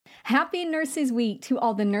Happy Nurses Week to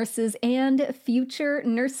all the nurses and future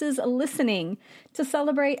nurses listening. To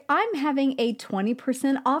celebrate, I'm having a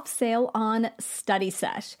 20% off sale on Study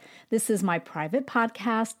Sesh. This is my private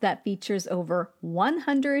podcast that features over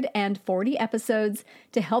 140 episodes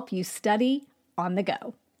to help you study on the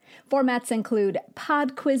go. Formats include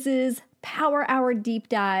pod quizzes, power hour deep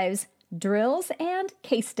dives, drills, and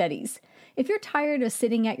case studies. If you're tired of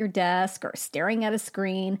sitting at your desk or staring at a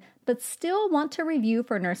screen, but still want to review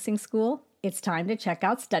for nursing school, it's time to check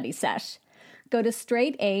out Study Sesh. Go to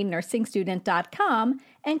straightanursingstudent.com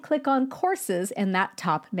and click on courses in that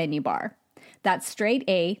top menu bar. That's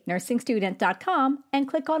straightanursingstudent.com and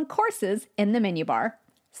click on courses in the menu bar.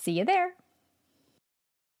 See you there.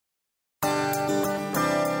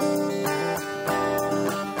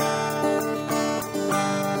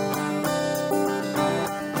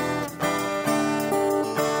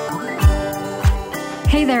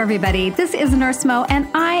 Hey there, everybody. This is Nurse Mo, and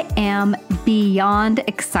I am beyond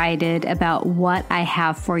excited about what I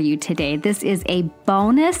have for you today. This is a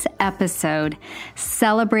bonus episode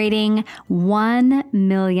celebrating 1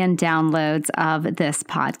 million downloads of this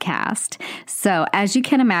podcast. So as you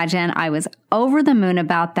can imagine, I was over the moon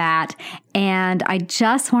about that, and I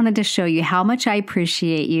just wanted to show you how much I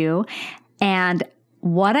appreciate you. And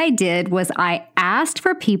what I did was I asked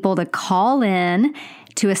for people to call in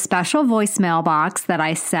to a special voicemail box that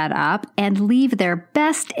I set up and leave their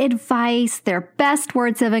best advice, their best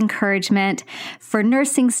words of encouragement for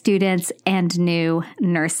nursing students and new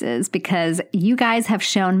nurses, because you guys have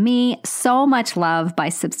shown me so much love by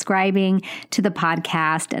subscribing to the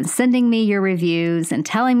podcast and sending me your reviews and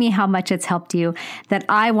telling me how much it's helped you, that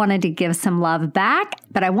I wanted to give some love back,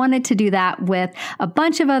 but I wanted to do that with a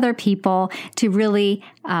bunch of other people to really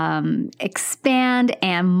expand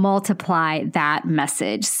and multiply that message.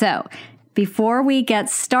 So before we get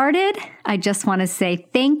started, I just want to say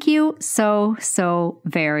thank you so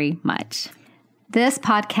very much. This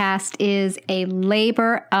podcast is a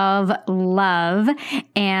labor of love,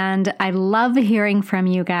 and I love hearing from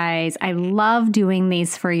you guys. I love doing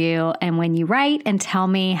these for you. And when you write and tell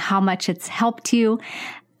me how much it's helped you,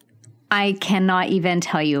 I cannot even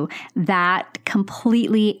tell you. That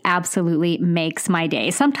completely, absolutely makes my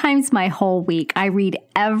day. Sometimes my whole week. I read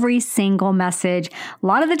every single message. A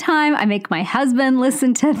lot of the time, I make my husband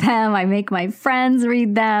listen to them. I make my friends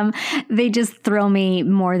read them. They just thrill me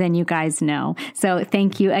more than you guys know. So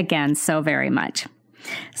thank you again so very much.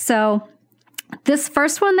 So this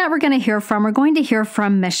first one that we're going to hear from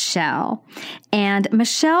Michelle. And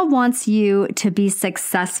Michelle wants you to be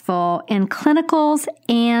successful in clinicals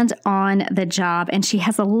and on the job. And she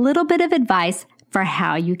has a little bit of advice for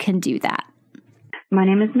how you can do that. My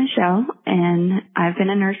name is Michelle, and I've been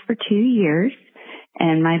a nurse for 2 years.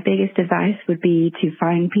 And my biggest advice would be to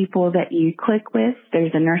find people that you click with.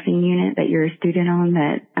 There's a nursing unit that you're a student on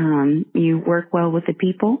that you work well with the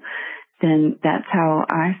people. Then that's how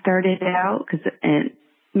I started out, because it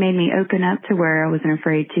made me open up to where I wasn't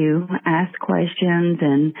afraid to ask questions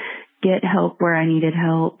and get help where I needed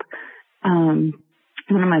help.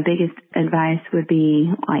 One of my biggest advice would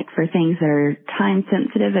be like for things that are time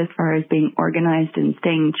sensitive as far as being organized and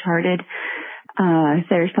staying charted. If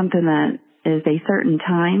there's something that is a certain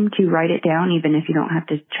time, to write it down, even if you don't have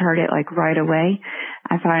to chart it like right away.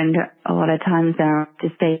 I find a lot of times now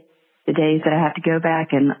to stay the days that I have to go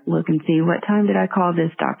back and look and see what time did I call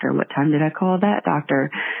this doctor, what time did I call that doctor,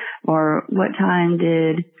 or what time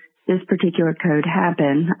did this particular code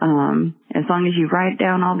happen. As long as you write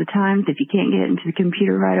down all the times, if you can't get into the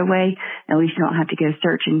computer right away, at least you don't have to go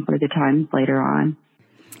searching for the times later on.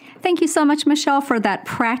 Thank you so much, Michelle, for that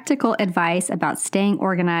practical advice about staying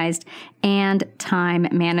organized and time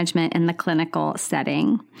management in the clinical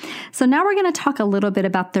setting. So now we're going to talk a little bit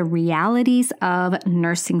about the realities of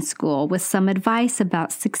nursing school with some advice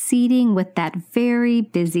about succeeding with that very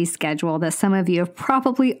busy schedule that some of you have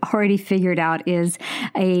probably already figured out is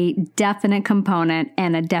a definite component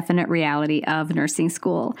and a definite reality of nursing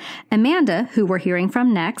school. Amanda, who we're hearing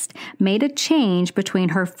from next, made a change between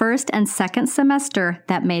her first and second semester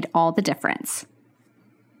that made all the difference.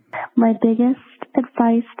 My biggest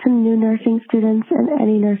advice to new nursing students and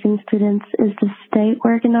any nursing students is to stay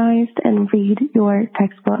organized and read your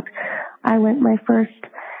textbook. I went my first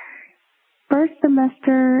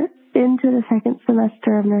semester into the second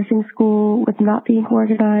semester of nursing school with not being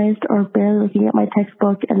organized or barely looking at my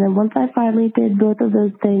textbook, and then once I finally did both of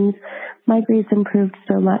those things, my grades improved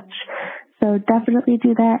so much. So definitely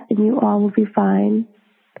do that and you all will be fine.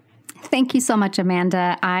 Thank you so much,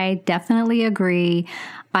 Amanda. I definitely agree.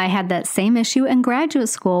 I had that same issue in graduate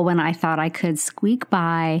school when I thought I could squeak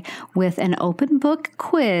by with an open book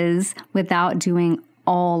quiz without doing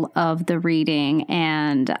all of the reading,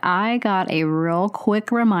 and I got a real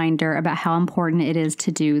quick reminder about how important it is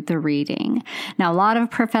to do the reading. Now, a lot of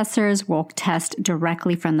professors will test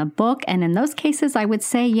directly from the book, and in those cases, I would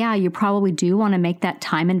say, yeah, you probably do want to make that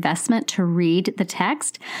time investment to read the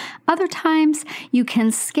text. Other times, you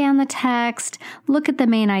can scan the text, look at the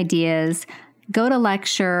main ideas, go to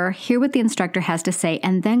lecture, hear what the instructor has to say,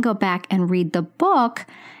 and then go back and read the book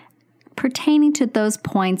pertaining to those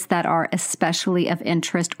points that are especially of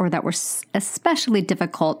interest or that were especially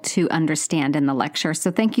difficult to understand in the lecture.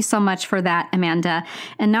 So thank you so much for that, Amanda.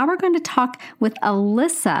 And now we're going to talk with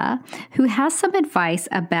Alyssa, who has some advice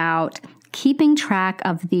about keeping track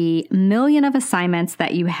of the million of assignments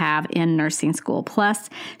that you have in nursing school. Plus,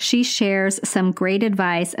 she shares some great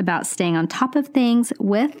advice about staying on top of things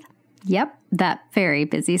with, that very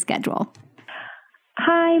busy schedule.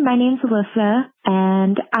 Hi, my name's Alyssa,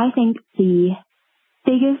 and I think the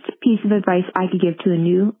biggest piece of advice I could give to a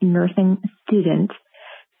new nursing student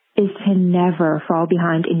is to never fall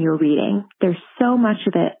behind in your reading. There's so much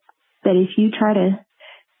of it that if you try to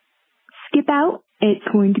skip out, it's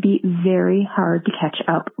going to be very hard to catch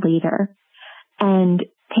up later. And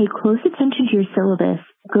pay close attention to your syllabus.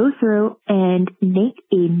 Go through and make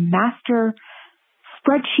a master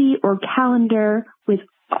spreadsheet or calendar with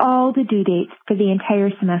all the due dates for the entire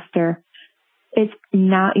semester. It's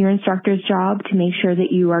not your instructor's job to make sure that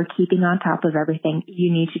you are keeping on top of everything.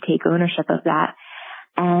 You need to take ownership of that.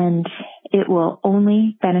 And it will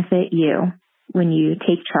only benefit you when you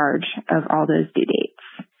take charge of all those due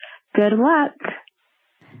dates. Good luck.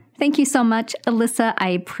 Thank you so much, Alyssa. I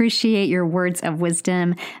appreciate your words of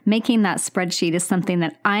wisdom. Making that spreadsheet is something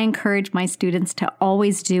that I encourage my students to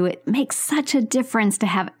always do. It makes such a difference to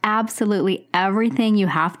have absolutely everything you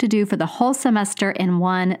have to do for the whole semester in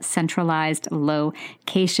one centralized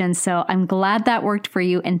location. So I'm glad that worked for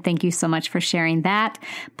you, and thank you so much for sharing that.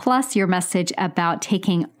 Plus, your message about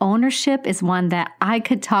taking ownership is one that I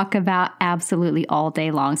could talk about absolutely all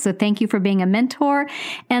day long. So thank you for being a mentor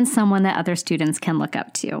and someone that other students can look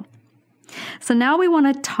up to. So now we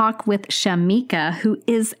want to talk with Shamika, who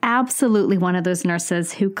is absolutely one of those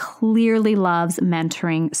nurses who clearly loves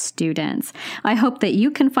mentoring students. I hope that you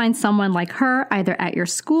can find someone like her either at your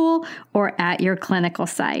school or at your clinical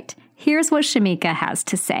site. Here's what Shamika has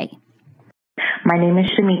to say. My name is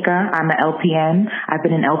Shamika. I'm an LPN. I've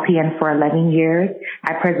been an LPN for 11 years.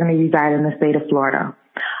 I presently reside in the state of Florida.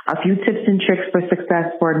 A few tips and tricks for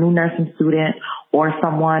success for a new nursing student or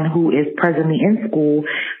someone who is presently in school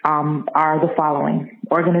are the following.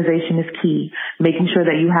 Organization is key. Making sure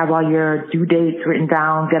that you have all your due dates written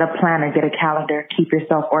down, get a planner, get a calendar, keep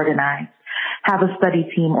yourself organized. Have a study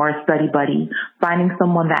team or a study buddy. Finding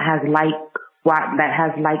someone that has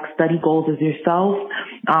like study goals as yourself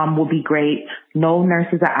will be great. No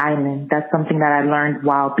nurse is an island. That's something that I learned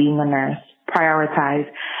while being a nurse.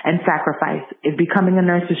 Prioritize and sacrifice. If becoming a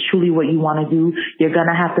nurse is truly what you want to do, you're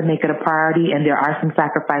going to have to make it a priority, and there are some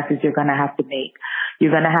sacrifices you're going to have to make.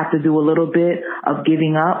 You're going to have to do a little bit of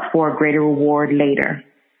giving up for a greater reward later.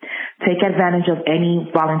 Take advantage of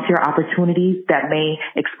any volunteer opportunities that may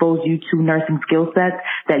expose you to nursing skill sets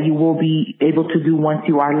that you will be able to do once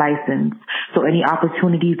you are licensed. So any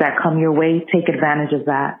opportunities that come your way, take advantage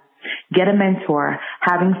of that. Get a mentor.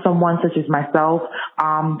 Having someone such as myself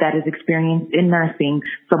that is experienced in nursing,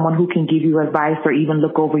 someone who can give you advice or even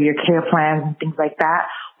look over your care plans and things like that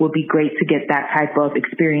would be great to get that type of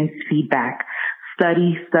experienced feedback.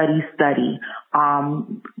 Study.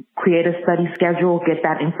 Create a study schedule. Get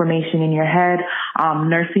that information in your head.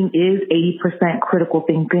 Nursing is 80% critical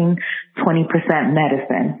thinking, 20%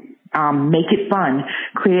 medicine. Make it fun.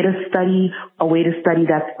 Create a way to study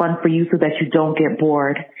that's fun for you so that you don't get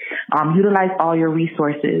bored. Utilize all your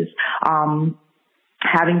resources.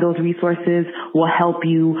 Having those resources will help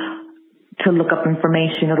you to look up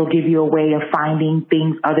information. It'll give you a way of finding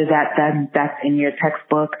things other than that's in your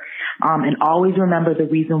textbook. And always remember the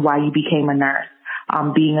reason why you became a nurse.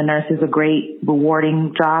 Being a nurse is a great,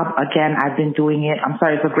 rewarding job. Again, I've been doing it.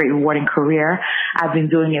 It's a great, rewarding career. I've been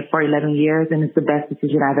doing it for 11 years, and it's the best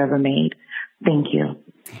decision I've ever made. Thank you.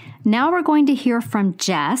 Now we're going to hear from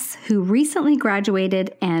Jess, who recently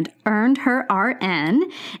graduated and earned her RN,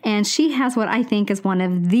 and she has what I think is one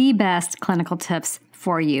of the best clinical tips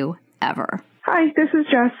for you ever. Hi, this is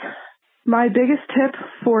Jess. My biggest tip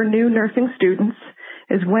for new nursing students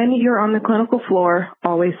is when you're on the clinical floor,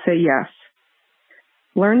 always say yes.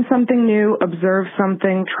 Learn something new, observe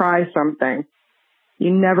something, try something.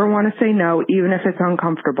 You never want to say no, even if it's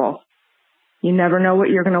uncomfortable. You never know what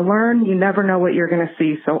you're going to learn. You never know what you're going to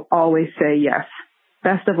see, so always say yes.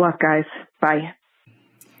 Best of luck, guys. Bye.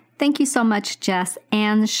 Thank you so much, Jess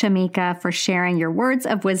and Shamika, for sharing your words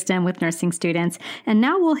of wisdom with nursing students. And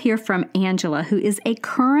now we'll hear from Angela, who is a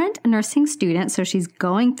current nursing student. So she's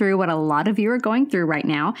going through what a lot of you are going through right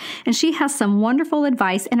now. And she has some wonderful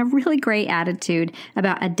advice and a really great attitude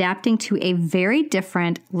about adapting to a very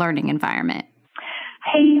different learning environment.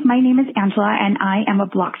 Hey, my name is Angela, and I am a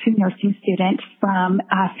Block 2 nursing student from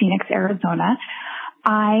Phoenix, Arizona.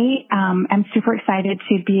 I am super excited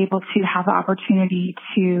to be able to have the opportunity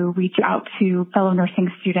to reach out to fellow nursing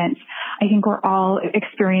students. I think we're all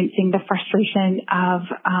experiencing the frustration of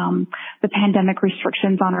the pandemic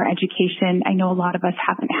restrictions on our education. I know a lot of us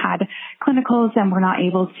haven't had clinicals and we're not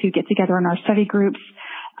able to get together in our study groups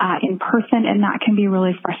in person, and that can be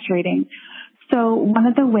really frustrating. So one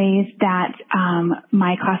of the ways that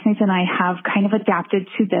my classmates and I have kind of adapted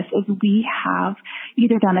to this is we have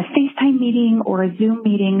either done a FaceTime meeting or a Zoom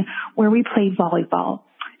meeting where we play volleyball.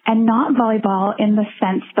 And not volleyball in the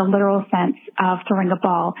sense, the literal sense of throwing a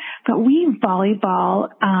ball, but we volleyball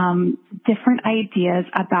different ideas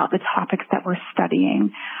about the topics that we're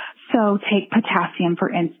studying. So take potassium, for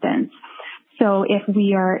instance. So if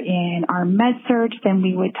we are in our med-surg, then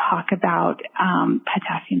we would talk about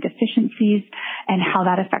potassium deficiencies and how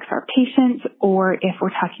that affects our patients. Or if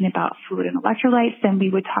we're talking about fluid and electrolytes, then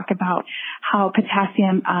we would talk about how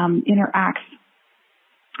potassium interacts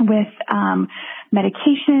with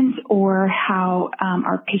medications, or how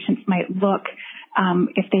our patients might look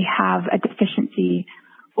if they have a deficiency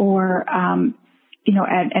or an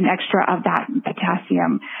extra of that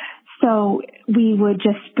potassium. So we would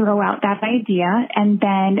just throw out that idea and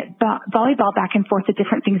then volleyball back and forth the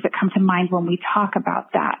different things that come to mind when we talk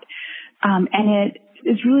about that. And it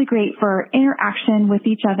is really great for interaction with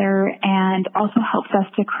each other and also helps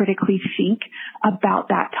us to critically think about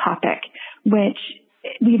that topic, which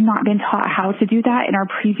we've not been taught how to do that in our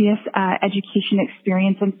previous education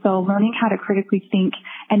experience. And so learning how to critically think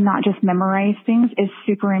and not just memorize things is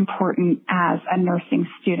super important as a nursing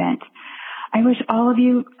student. I wish all of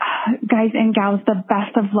you guys and gals the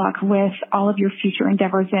best of luck with all of your future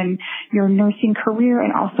endeavors in your nursing career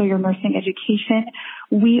and also your nursing education.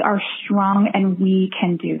 We are strong and we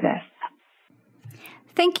can do this.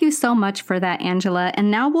 Thank you so much for that, Angela.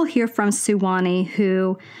 And now we'll hear from Suwani,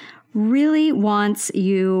 who really wants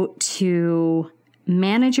you to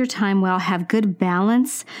manage your time well, have good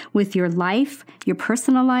balance with your life, your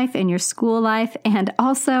personal life, and your school life. And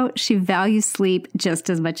also, she values sleep just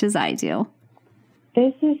as much as I do.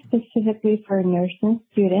 This is specifically for nursing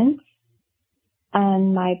students,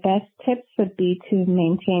 and my best tips would be to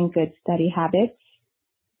maintain good study habits.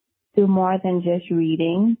 Do more than just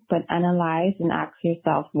reading, but analyze and ask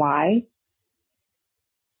yourself why.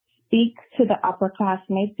 Speak to the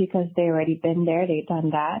upperclassmates because they've already been there, they've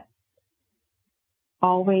done that.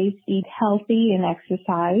 Always eat healthy and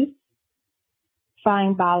exercise.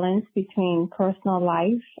 Find balance between personal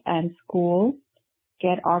life and school.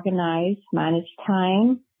 Get organized, manage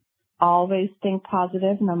time, always think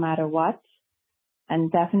positive no matter what,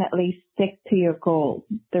 and definitely stick to your goal,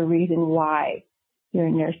 the reason why you're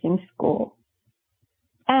in nursing school.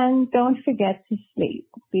 And don't forget to sleep,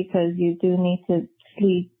 because you do need to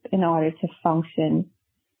sleep in order to function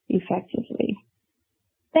effectively.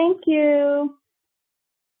 Thank you.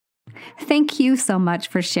 Thank you so much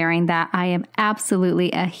for sharing that. I am absolutely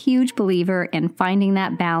a huge believer in finding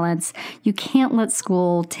that balance. You can't let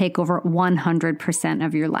school take over 100%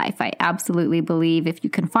 of your life. I absolutely believe if you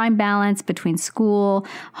can find balance between school,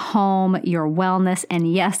 home, your wellness,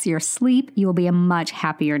 and yes, your sleep, you will be a much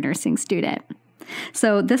happier nursing student.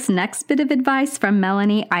 So this next bit of advice from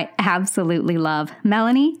Melanie, I absolutely love.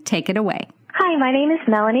 Melanie, take it away. Hi, my name is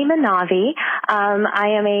Melanie Manavi. I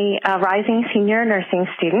am a rising senior nursing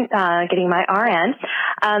student, getting my RN.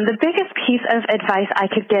 The biggest piece of advice I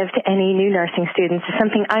could give to any new nursing students is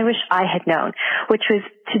something I wish I had known, which was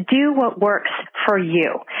to do what works for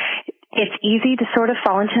you. It's easy to sort of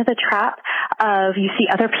fall into the trap of you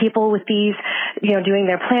see other people with these, doing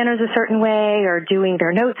their planners a certain way or doing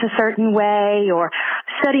their notes a certain way or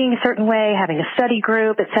studying a certain way, having a study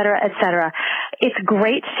group, et cetera, et cetera. It's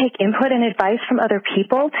great to take input and advice from other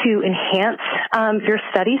people to enhance your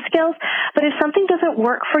study skills, but if something doesn't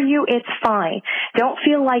work for you, it's fine. Don't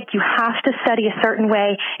feel like you have to study a certain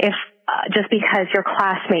way if just because your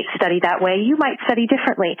classmates study that way, you might study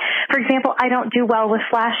differently. For example, I don't do well with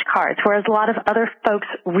flashcards, whereas a lot of other folks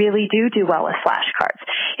really do well with flashcards.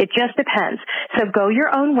 It just depends. So go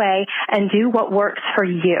your own way and do what works for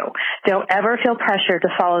you. Don't ever feel pressured to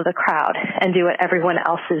follow the crowd and do what everyone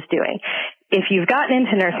else is doing. If you've gotten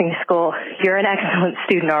into nursing school, you're an excellent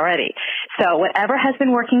student already. So whatever has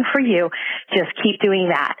been working for you, just keep doing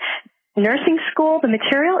that. Nursing school, the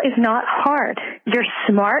material is not hard. You're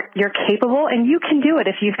smart, you're capable, and you can do it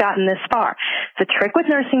if you've gotten this far. The trick with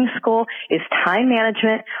nursing school is time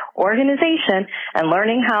management, organization, and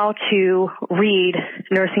learning how to read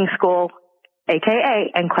nursing school,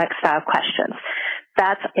 AKA, NCLEX style questions.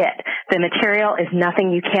 That's it. The material is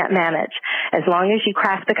nothing you can't manage. As long as you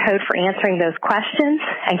crack the code for answering those questions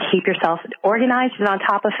and keep yourself organized and on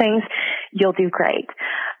top of things, you'll do great.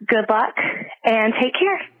 Good luck and take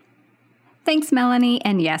care. Thanks, Melanie.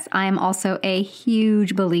 And yes, I am also a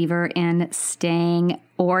huge believer in staying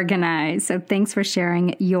organized. So thanks for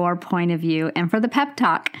sharing your point of view and for the pep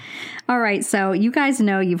talk. All right. So you guys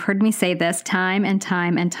know, you've heard me say this time and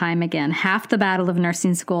time and time again. Half the battle of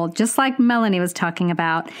nursing school, just like Melanie was talking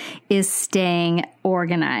about, is staying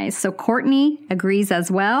organized. So Courtney agrees as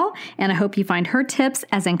well. And I hope you find her tips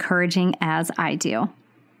as encouraging as I do.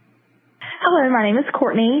 Hello, my name is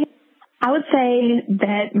Courtney. I would say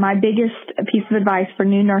that my biggest piece of advice for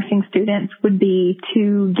new nursing students would be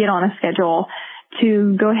to get on a schedule,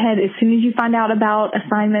 to go ahead as soon as you find out about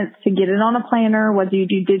assignments, to get it on a planner, whether you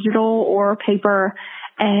do digital or paper,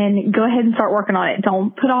 and go ahead and start working on it.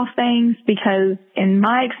 Don't put off things, because in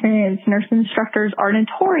my experience, nursing instructors are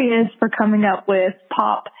notorious for coming up with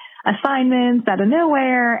pop assignments out of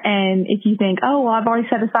nowhere. And if you think, oh, well, I've already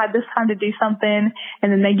set aside this time to do something,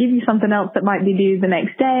 and then they give you something else that might be due the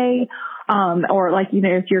next day, or like,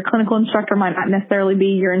 if your clinical instructor might not necessarily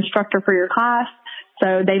be your instructor for your class.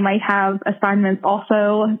 So they might have assignments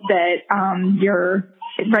also that your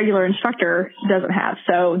regular instructor doesn't have.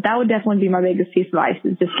 So that would definitely be my biggest piece of advice,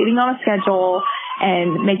 is just getting on a schedule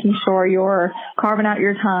and making sure you're carving out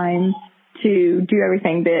your time to do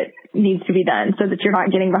everything that needs to be done, so that you're not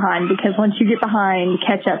getting behind, because once you get behind,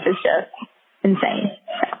 catch up is just insane.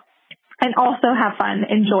 And also have fun.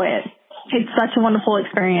 Enjoy it. It's such a wonderful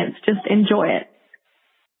experience. Just enjoy it.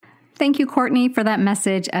 Thank you, Courtney, for that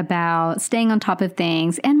message about staying on top of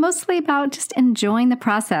things and mostly about just enjoying the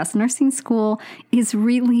process. Nursing school is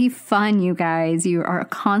really fun, you guys. You are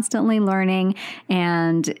constantly learning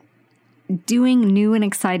and doing new and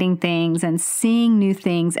exciting things and seeing new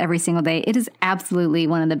things every single day. It is absolutely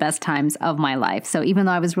one of the best times of my life. So even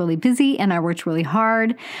though I was really busy and I worked really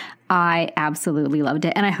hard, I absolutely loved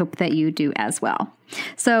it. And I hope that you do as well.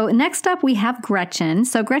 So next up, we have Gretchen.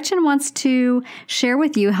 So Gretchen wants to share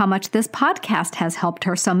with you how much this podcast has helped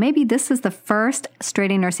her. So maybe this is the first Straight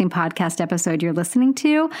A Nursing podcast episode you're listening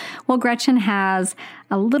to. Well, Gretchen has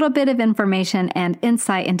a little bit of information and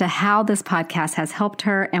insight into how this podcast has helped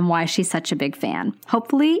her and why she's such a big fan.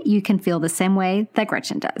 Hopefully you can feel the same way that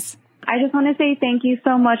Gretchen does. I just want to say thank you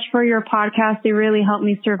so much for your podcast. It really helped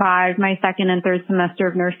me survive my second and third semester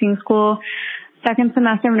of nursing school. Second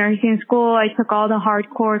semester of nursing school, I took all the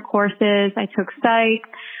hardcore courses. I took psych,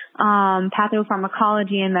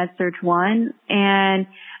 pathopharmacology, and Med-Surg 1. And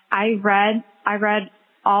I read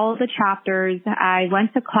all of the chapters. I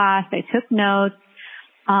went to class. I took notes.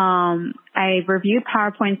 I reviewed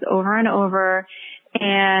PowerPoints over and over.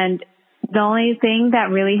 And the only thing that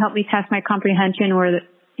really helped me test my comprehension were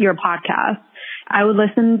your podcast. I would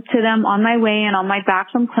listen to them on my way and on my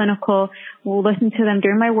back from clinical. We'll listen to them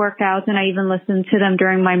during my workouts, and I even listened to them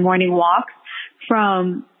during my morning walks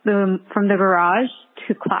from the garage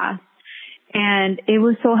to class. And it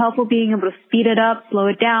was so helpful being able to speed it up, slow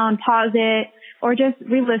it down, pause it, or just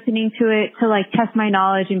re-listening to it to test my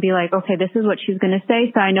knowledge and be like, okay, this is what she's going to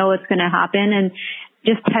say, so I know what's going to happen, and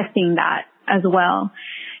just testing that as well.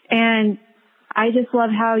 And I just love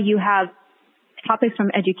how you have topics from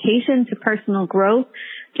education to personal growth,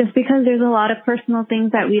 just because there's a lot of personal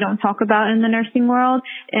things that we don't talk about in the nursing world,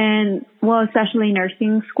 and especially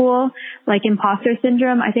nursing school, like imposter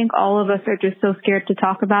syndrome. I think all of us are just so scared to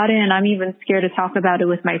talk about it, and I'm even scared to talk about it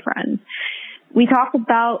with my friends. We talk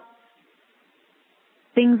about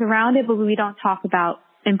things around it, but we don't talk about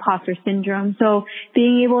imposter syndrome. So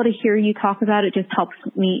being able to hear you talk about it just helps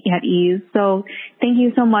me at ease. So thank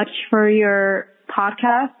you so much for your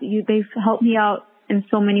podcast. They've helped me out in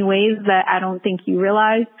so many ways that I don't think you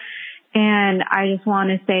realize. And I just want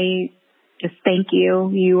to say just thank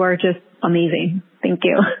you. You are just amazing. Thank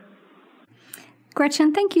you.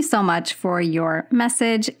 Gretchen, thank you so much for your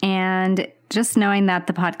message. And just knowing that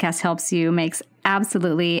the podcast helps you makes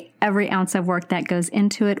absolutely every ounce of work that goes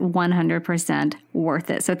into it 100% worth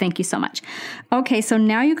it. So thank you so much. Okay, so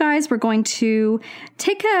now you guys, we're going to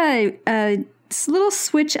take a little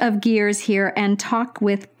switch of gears here and talk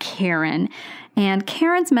with Karen. And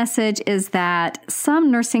Karen's message is that some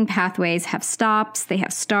nursing pathways have stops, they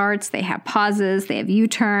have starts, they have pauses, they have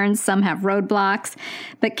U-turns, some have roadblocks.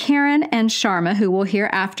 But Karen and Sharma, who we'll hear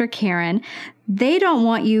after Karen, they don't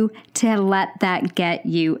want you to let that get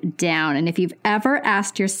you down. And if you've ever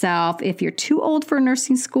asked yourself if you're too old for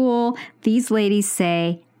nursing school, these ladies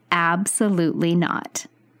say absolutely not.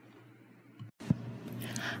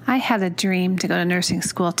 I had a dream to go to nursing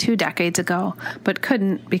school 2 decades ago, but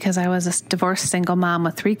couldn't because I was a divorced single mom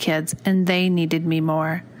with 3 kids and they needed me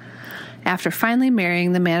more. After finally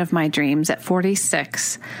marrying the man of my dreams at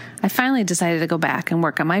 46, I finally decided to go back and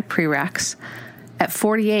work on my prereqs. At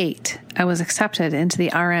 48, I was accepted into the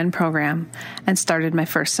RN program and started my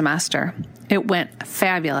first semester. It went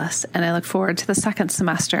fabulous, and I look forward to the second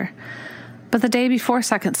semester. But the day before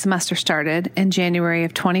second semester started, in January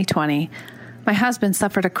of 2020, my husband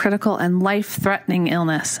suffered a critical and life-threatening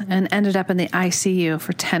illness and ended up in the ICU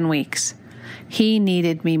for 10 weeks. He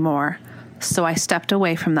needed me more, so I stepped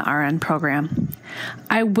away from the RN program.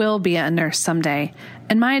 I will be a nurse someday,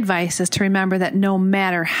 and my advice is to remember that no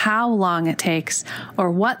matter how long it takes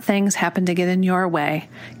or what things happen to get in your way,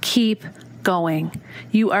 keep going.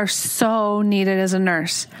 You are so needed as a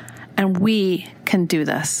nurse, and we can do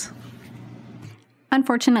this.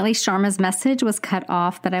 Unfortunately, Sharma's message was cut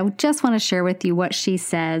off, but I just want to share with you what she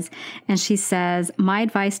says. And she says, my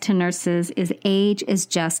advice to nurses is age is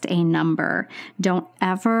just a number. Don't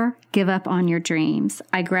ever give up on your dreams.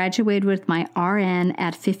 I graduated with my RN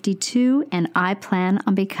at 52, and I plan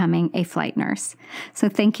on becoming a flight nurse. So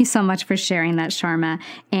thank you so much for sharing that, Sharma.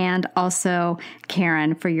 And also,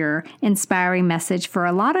 Karen, for your inspiring message for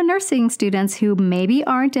a lot of nursing students who maybe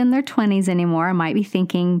aren't in their 20s anymore, might be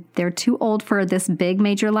thinking they're too old for this big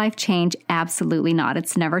major life change. Absolutely not.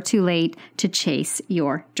 It's never too late to chase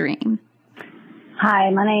your dream. Hi,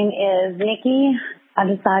 my name is Nikki. I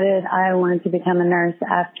decided I wanted to become a nurse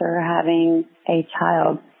after having a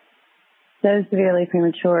child so severely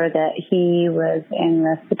premature that he was in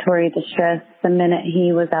respiratory distress the minute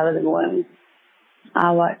he was out of the womb.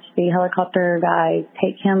 I watched the helicopter guys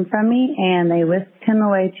take him from me, and they whisked him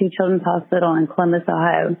away to Children's Hospital in Columbus,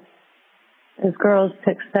 Ohio. Those girls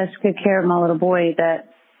took such good care of my little boy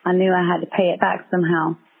that I knew I had to pay it back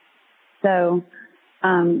somehow. So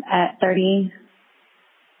at 33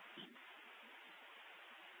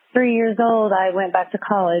 years old, I went back to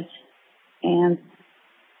college and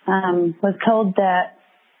was told that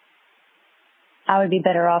I would be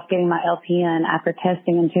better off getting my LPN after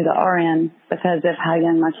testing into the RN because of how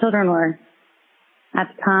young my children were.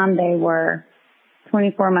 At the time, they were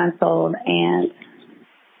 24 months old and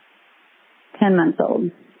 10 months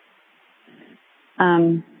old.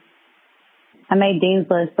 I made Dean's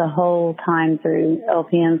List the whole time through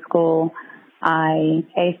LPN school. I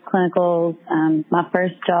aced clinicals. My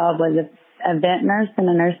first job was a vet nurse in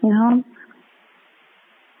a nursing home.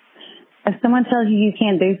 If someone tells you you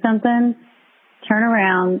can't do something, turn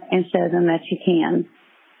around and show them that you can.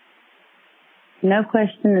 No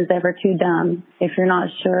question is ever too dumb. If you're not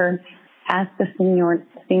sure, ask the senior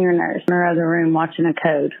nurse in the other room watching a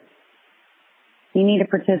code. You need to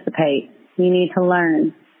participate. You need to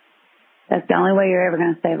learn. That's the only way you're ever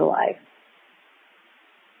going to save a life.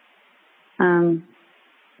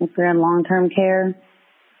 If you're in long-term care,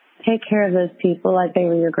 take care of those people like they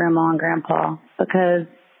were your grandma and grandpa, because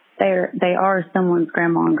they are someone's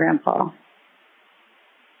grandma and grandpa.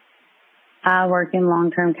 I work in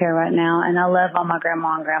long-term care right now, and I love all my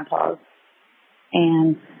grandma and grandpas.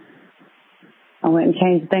 And I wouldn't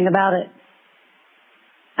change a thing about it.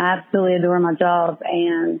 I absolutely adore my job,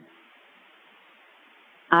 and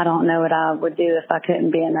I don't know what I would do if I couldn't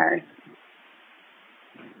be a nurse.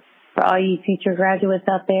 For all you future graduates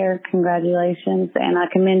out there, congratulations, and I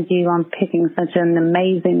commend you on picking such an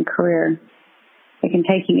amazing career. It can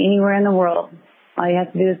take you anywhere in the world. All you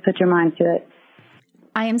have to do is put your mind to it.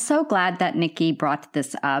 I am so glad that Nikki brought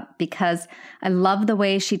this up because I love the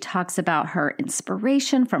way she talks about her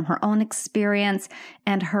inspiration from her own experience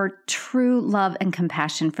and her true love and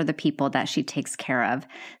compassion for the people that she takes care of.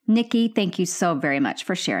 Nikki, thank you so very much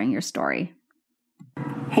for sharing your story.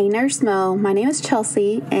 Hey, Nurse Mo. My name is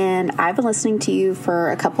Chelsea, and I've been listening to you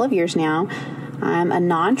for a couple of years now. I'm a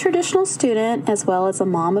non-traditional student as well as a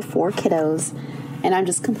mom of 4 kiddos. And I'm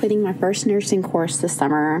just completing my first nursing course this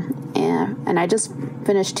summer, and I just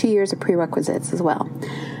finished 2 years of prerequisites as well.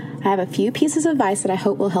 I have a few pieces of advice that I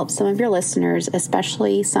hope will help some of your listeners,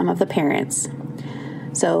 especially some of the parents.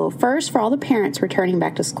 So first, for all the parents returning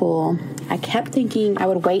back to school, I kept thinking I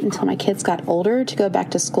would wait until my kids got older to go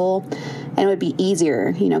back to school, and it would be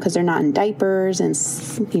easier, because they're not in diapers and,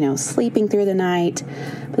 sleeping through the night.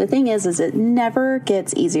 But the thing is it never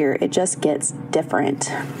gets easier. It just gets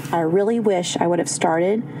different. I really wish I would have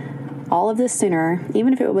started all of this sooner,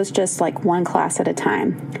 even if it was just like one class at a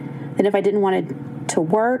time. And if I didn't want to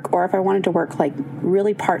work, or if I wanted to work like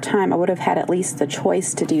really part-time, I would have had at least the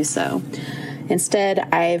choice to do so. Instead,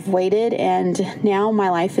 I've waited, and now my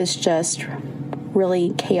life is just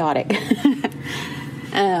really chaotic.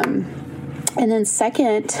 And then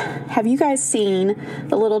second, have you guys seen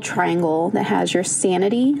the little triangle that has your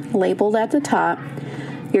sanity labeled at the top,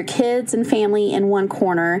 your kids and family in one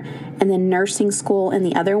corner, and then nursing school in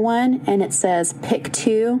the other one, and it says pick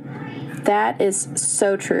two? That is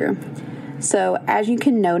so true. So as you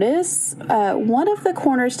can notice, one of the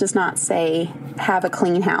corners does not say have a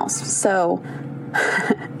clean house. So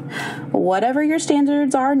whatever your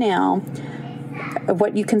standards are now,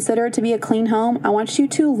 what you consider to be a clean home, I want you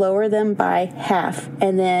to lower them by half,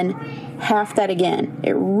 and then half that again.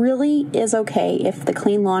 It really is okay if the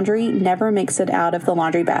clean laundry never makes it out of the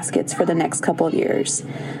laundry baskets for the next couple of years.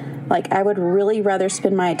 Like, I would really rather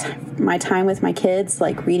spend my time with my kids,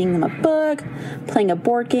 like reading them a book, playing a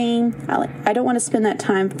board game. I don't want to spend that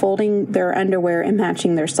time folding their underwear and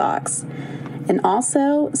matching their socks. And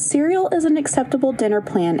also, cereal is an acceptable dinner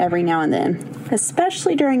plan every now and then,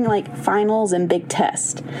 especially during like finals and big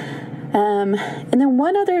tests. And then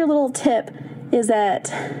one other little tip is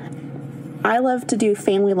that I love to do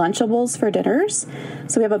family Lunchables for dinners.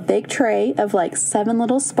 So we have a big tray of like 7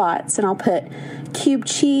 little spots, and I'll put cubed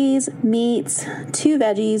cheese, meats, 2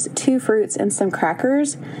 veggies, 2 fruits, and some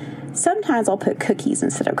crackers. Sometimes I'll put cookies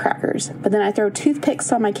instead of crackers, but then I throw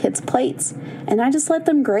toothpicks on my kids' plates, and I just let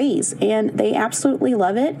them graze, and they absolutely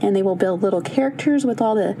love it, and they will build little characters with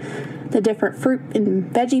all the different fruit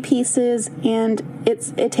and veggie pieces, and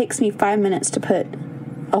it takes me 5 minutes to put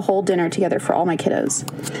a whole dinner together for all my kiddos.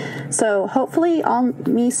 So hopefully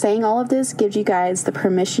me saying all of this gives you guys the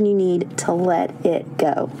permission you need to let it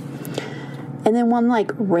go. And then one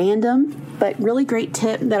like random but really great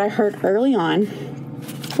tip that I heard early on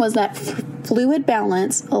was that fluid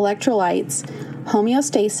balance, electrolytes,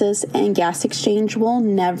 homeostasis, and gas exchange will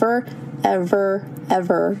never, ever,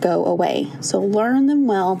 ever go away. So learn them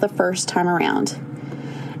well the first time around.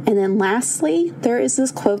 And then lastly, there is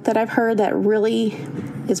this quote that I've heard that really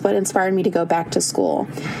is what inspired me to go back to school.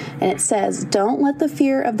 And it says, "Don't let the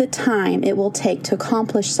fear of the time it will take to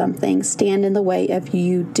accomplish something stand in the way of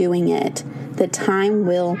you doing it. The time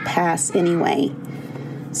will pass anyway."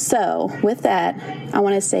 So with that, I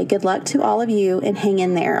want to say good luck to all of you, and hang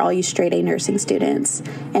in there, all you straight A nursing students.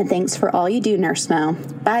 And thanks for all you do, Nurse Mo.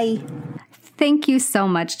 Bye. Thank you so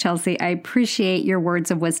much, Chelsea. I appreciate your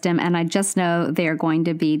words of wisdom, and I just know they are going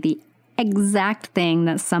to be the exact thing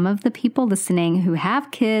that some of the people listening who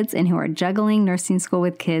have kids and who are juggling nursing school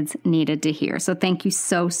with kids needed to hear. So thank you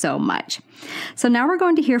so, so much. So now we're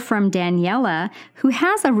going to hear from Daniela, who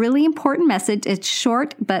has a really important message. It's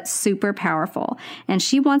short, but super powerful. And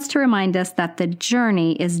she wants to remind us that the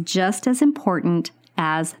journey is just as important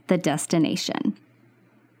as the destination.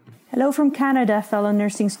 Hello from Canada, fellow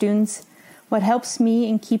nursing students. What helps me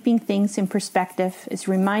in keeping things in perspective is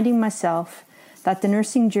reminding myself that the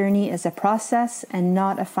nursing journey is a process and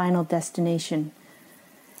not a final destination.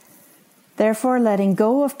 Therefore, letting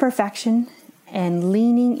go of perfection and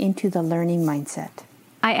leaning into the learning mindset.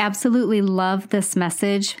 I absolutely love this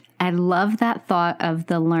message. I love that thought of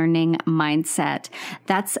the learning mindset.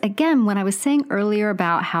 That's, again, when I was saying earlier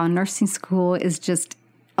about how nursing school is just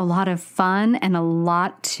a lot of fun and a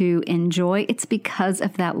lot to enjoy, it's because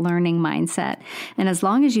of that learning mindset. And as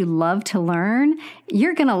long as you love to learn,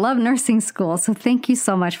 you're going to love nursing school. So thank you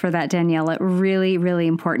so much for that, Daniela. Really, really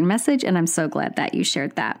important message. And I'm so glad that you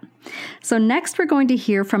shared that. So next, we're going to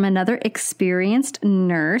hear from another experienced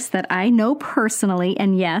nurse that I know personally.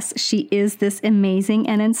 And yes, she is this amazing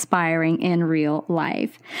and inspiring in real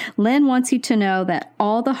life. Lynn wants you to know that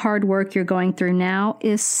all the hard work you're going through now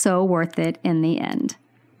is so worth it in the end.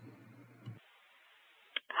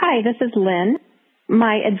 Hi, this is Lynn.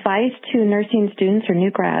 My advice to nursing students or new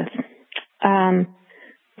grads.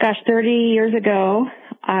 30 years ago,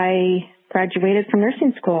 I graduated from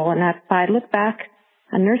nursing school, and if I look back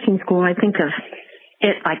on nursing school, I think of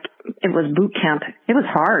it like it was boot camp. It was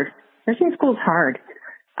hard. Nursing school is hard.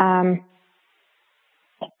 And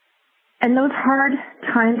those hard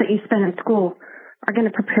times that you spend in school are going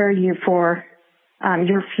to prepare you for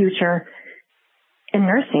your future in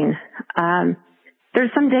nursing. There's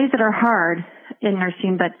some days that are hard in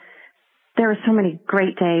nursing, but there are so many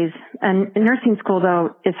great days. And nursing school,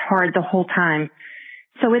 though, is hard the whole time.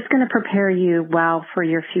 So it's going to prepare you well for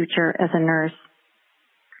your future as a nurse.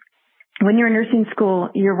 When you're in nursing school,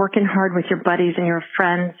 you're working hard with your buddies and your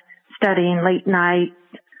friends, studying late nights,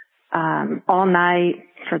 all night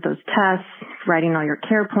for those tests, writing all your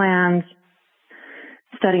care plans,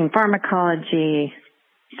 studying pharmacology,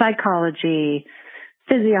 psychology,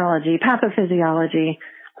 physiology, pathophysiology,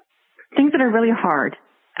 things that are really hard.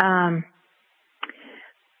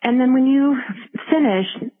 And then when you finish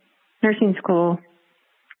nursing school,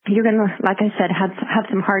 you're going to, like I said, have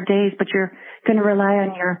some hard days, but you're going to rely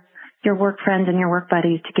on your work friends and your work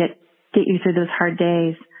buddies to get you through those hard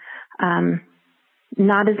days.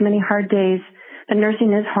 Not as many hard days. The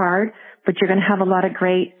nursing is hard, but you're going to have a lot of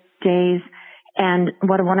great days, and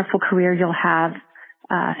what a wonderful career you'll have,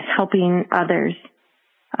 helping others.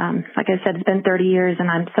 Like I said, it's been 30 years, and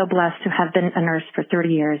I'm so blessed to have been a nurse for 30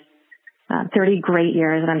 years, 30 great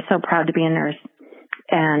years, and I'm so proud to be a nurse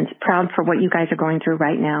and proud for what you guys are going through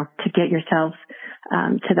right now to get yourselves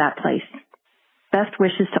to that place. Best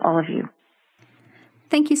wishes to all of you.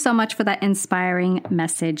 Thank you so much for that inspiring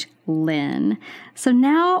message, Lynn. So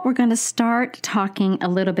now we're going to start talking a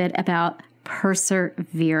little bit about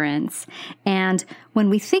perseverance. And when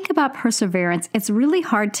we think about perseverance, it's really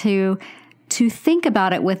hard to think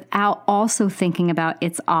about it without also thinking about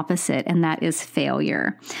its opposite, and that is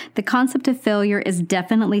failure. The concept of failure is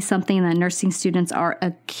definitely something that nursing students are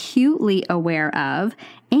acutely aware of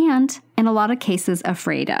and, in a lot of cases,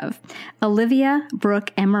 afraid of. Olivia,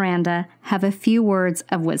 Brooke, and Miranda have a few words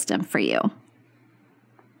of wisdom for you.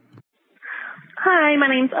 Hi, my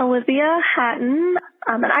name's Olivia Hatton,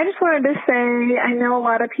 and I just wanted to say I know a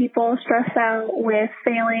lot of people stress out with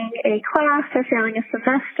failing a class or failing a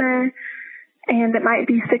semester. And it might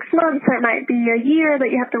be 6 months or it might be a year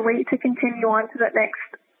that you have to wait to continue on to that next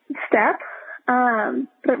step.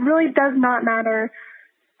 But it really does not matter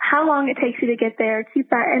how long it takes you to get there.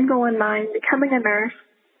 Keep that end goal in mind, becoming a nurse.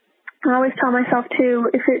 I always tell myself,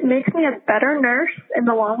 too, if it makes me a better nurse in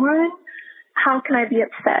the long run, how can I be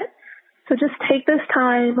upset? So just take this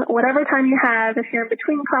time, whatever time you have, if you're in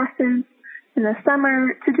between classes in the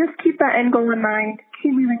summer, to just keep that end goal in mind,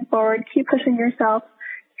 keep moving forward, keep pushing yourself.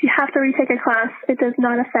 If you have to retake a class, it does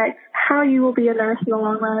not affect how you will be a nurse in the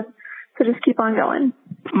long run. So just keep on going.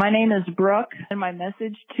 My name is Brooke, and my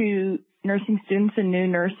message to nursing students and new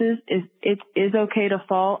nurses is it is okay to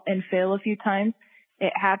fall and fail a few times.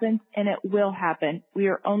 It happens, and it will happen. We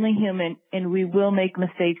are only human, and we will make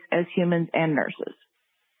mistakes as humans and nurses.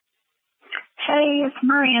 Hey, it's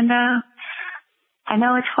Miranda. I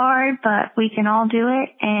know it's hard, but we can all do it,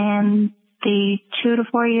 and the 2 to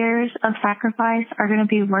 4 years of sacrifice are going to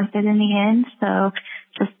be worth it in the end. So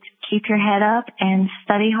just keep your head up and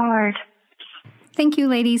study hard. Thank you,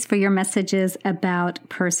 ladies, for your messages about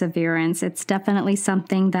perseverance. It's definitely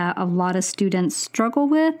something that a lot of students struggle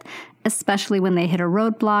with, especially when they hit a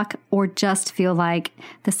roadblock or just feel like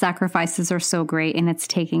the sacrifices are so great and it's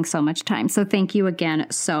taking so much time. So thank you again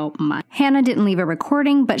so much. Hannah didn't leave a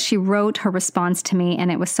recording, but she wrote her response to me,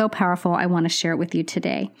 and it was so powerful. I want to share it with you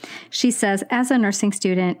today. She says, as a nursing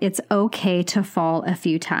student, it's okay to fall a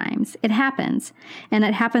few times. It happens, and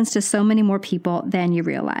it happens to so many more people than you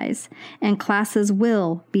realize. And classes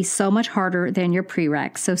will be so much harder than your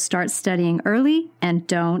prereqs, so start studying early and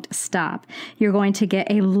don't stop. You're going to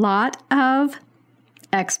get a lot of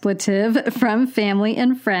expletive from family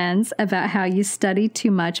and friends about how you study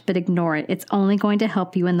too much, but ignore it. It's only going to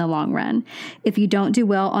help you in the long run. If you don't do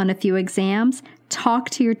well on a few exams, talk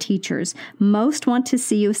to your teachers. Most want to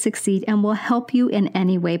see you succeed and will help you in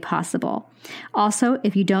any way possible. Also,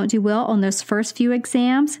 if you don't do well on those first few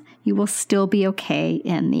exams, you will still be okay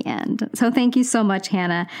in the end. So thank you so much,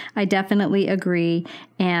 Hannah. I definitely agree,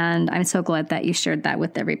 and I'm so glad that you shared that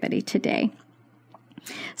with everybody today.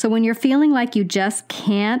 So when you're feeling like you just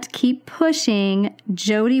can't keep pushing,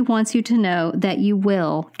 Jody wants you to know that you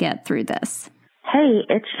will get through this. Hey,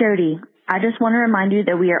 it's Jody. I just want to remind you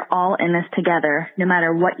that we are all in this together. No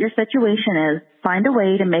matter what your situation is, find a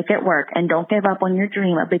way to make it work and don't give up on your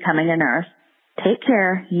dream of becoming a nurse. Take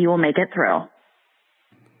care. You will make it through.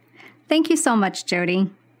 Thank you so much, Jody.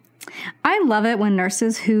 I love it when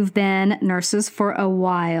nurses who've been nurses for a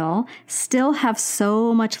while still have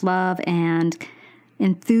so much love and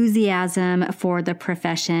enthusiasm for the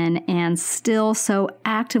profession and still so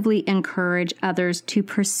actively encourage others to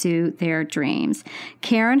pursue their dreams.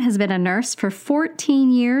 Karen has been a nurse for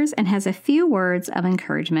 14 years and has a few words of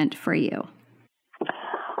encouragement for you.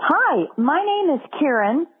 Hi, my name is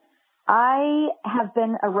Karen. I have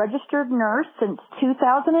been a registered nurse since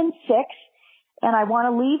 2006, and I want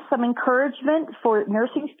to leave some encouragement for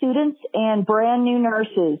nursing students and brand new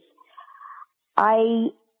nurses. I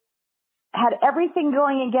had everything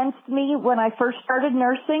going against me when I first started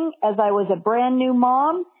nursing, as I was a brand new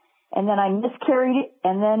mom, and then I miscarried,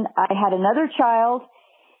 and then I had another child,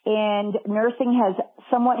 and nursing has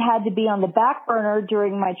somewhat had to be on the back burner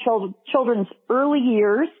during my children's early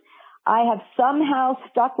years. I have somehow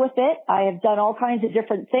stuck with it. I have done all kinds of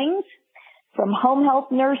different things, from home health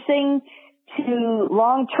nursing to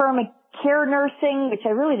long-term care nursing, which I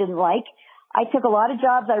really didn't like. I took a lot of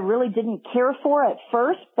jobs I really didn't care for at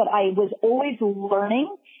first, but I was always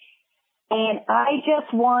learning. And I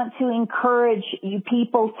just want to encourage you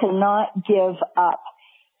people to not give up.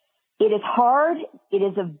 It is hard. It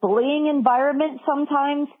is a bullying environment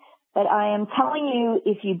sometimes, but I am telling you,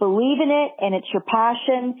 if you believe in it and it's your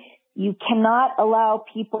passion, you cannot allow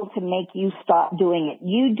people to make you stop doing it.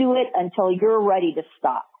 You do it until you're ready to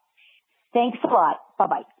stop. Thanks a lot.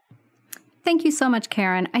 Bye-bye. Thank you so much,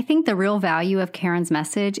 Karen. I think the real value of Karen's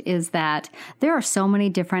message is that there are so many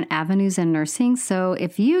different avenues in nursing. So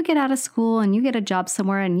if you get out of school and you get a job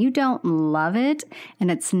somewhere and you don't love it and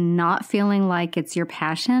it's not feeling like it's your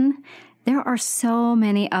passion, there are so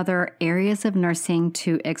many other areas of nursing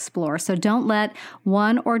to explore. So don't let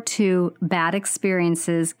one or two bad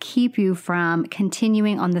experiences keep you from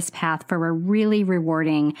continuing on this path for a really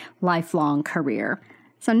rewarding lifelong career.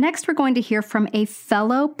 So next we're going to hear from a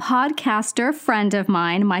fellow podcaster friend of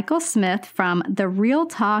mine, Michael Smith from the Real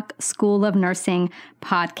Talk School of Nursing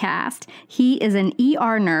podcast. He is an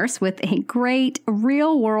ER nurse with a great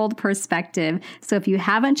real-world perspective. So if you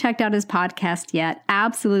haven't checked out his podcast yet,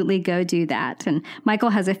 absolutely go do that. And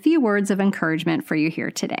Michael has a few words of encouragement for you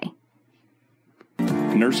here today.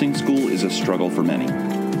 Nursing school is a struggle for many.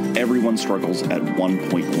 Everyone struggles at one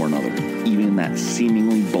point or another, even that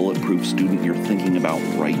seemingly bulletproof student you're thinking about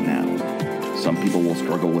right now. Some people will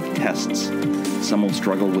struggle with tests. Some will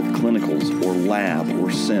struggle with clinicals or lab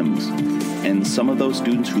or sims. And some of those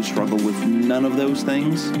students who struggle with none of those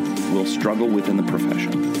things will struggle within the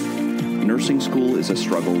profession. Nursing school is a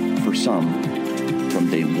struggle for some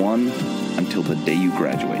from day one until the day you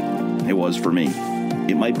graduate. It was for me.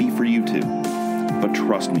 It might be for you too. But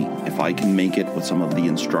trust me, if I can make it with some of the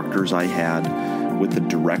instructors I had, with the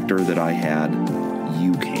director that I had,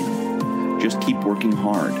 you can. Just keep working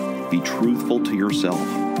hard. Be truthful to yourself.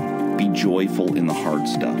 Be joyful in the hard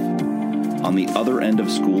stuff. On the other end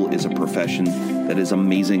of school is a profession that is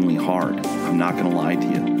amazingly hard. I'm not going to lie to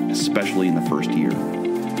you, especially in the first year.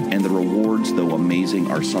 And the rewards, though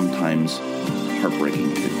amazing, are sometimes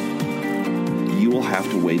heartbreaking too. You will have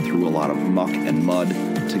to wade through a lot of muck and mud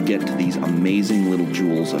to get to these amazing little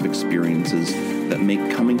jewels of experiences that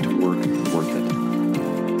make coming to work worth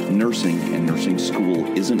it. Nursing and nursing school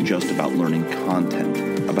isn't just about learning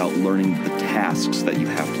content, about learning the tasks that you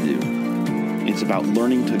have to do. It's about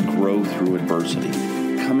learning to grow through adversity,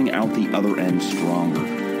 coming out the other end stronger.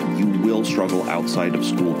 You will struggle outside of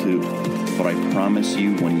school too, but I promise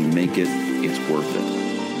you when you make it, it's worth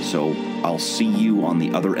it. So I'll see you on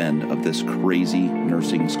the other end of this crazy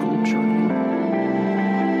nursing school journey.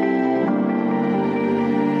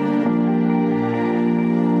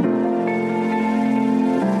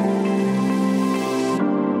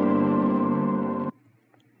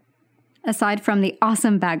 Aside from the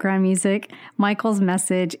awesome background music, Michael's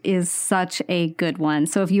message is such a good one.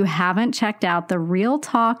 So if you haven't checked out the Real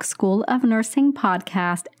Talk School of Nursing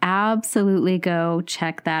podcast, absolutely go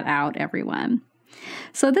check that out, everyone.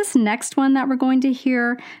 So this next one that we're going to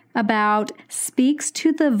hear about speaks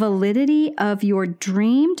to the validity of your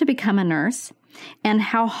dream to become a nurse and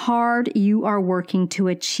how hard you are working to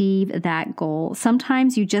achieve that goal.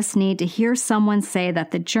 Sometimes you just need to hear someone say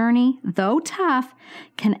that the journey, though tough,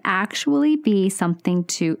 can actually be something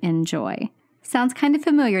to enjoy. Sounds kind of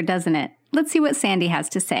familiar, doesn't it? Let's see what Sandy has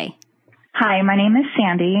to say. Hi, my name is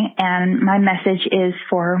Sandy, and my message is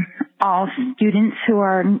for all students who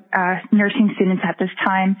are nursing students at this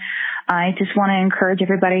time. I just want to encourage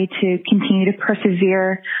everybody to continue to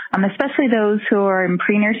persevere, especially those who are in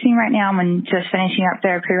pre-nursing right now and just finishing up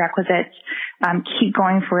their prerequisites. Keep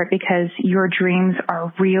going for it because your dreams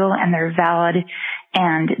are real and they're valid,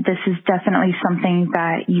 and this is definitely something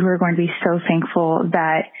that you are going to be so thankful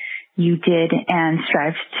that you did and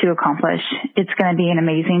strived to accomplish. It's going to be an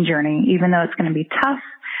amazing journey. Even though it's going to be tough,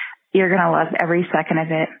 you're going to love every second of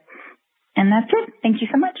it. And that's it. Thank you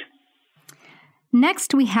so much.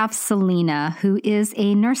 Next, we have Selena, who is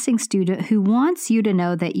a nursing student who wants you to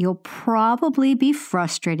know that you'll probably be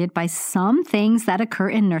frustrated by some things that occur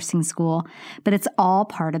in nursing school, but it's all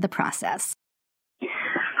part of the process.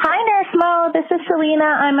 Hi, Nurse Mo. This is Selena.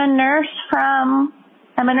 I'm a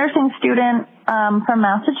nursing student from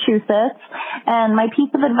Massachusetts. And my piece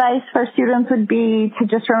of advice for students would be to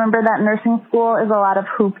just remember that nursing school is a lot of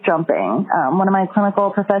hoop jumping. One of my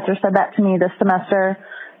clinical professors said that to me this semester,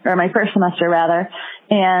 or my first semester rather.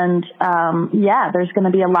 And, there's going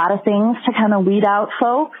to be a lot of things to kind of weed out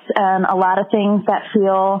folks, and a lot of things that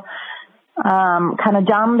feel kind of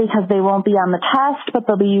dumb because they won't be on the test, but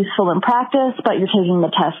they'll be useful in practice, but you're taking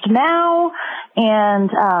the test now. And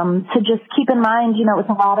to just keep in mind, it's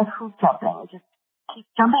a lot of hoop jumping. Just keep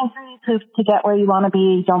jumping through these hoops to get where you want to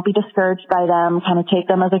be. Don't be discouraged by them. Kind of take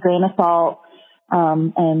them as a grain of salt,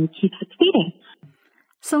 and keep succeeding.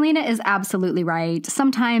 Selena is absolutely right.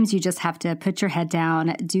 Sometimes you just have to put your head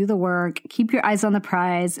down, do the work, keep your eyes on the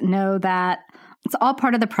prize, know that it's all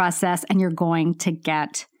part of the process and you're going to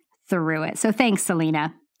get through it. So thanks,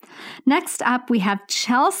 Selena. Next up, we have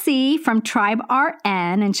Chelsea from Tribe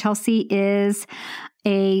RN, and Chelsea is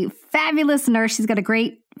a fabulous nurse. She's got a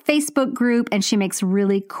great Facebook group, and she makes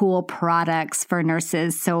really cool products for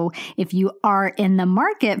nurses. So if you are in the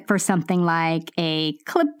market for something like a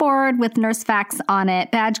clipboard with nurse facts on it,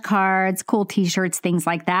 badge cards, cool t-shirts, things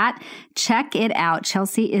like that, check it out.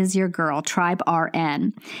 Chelsea is your girl, Tribe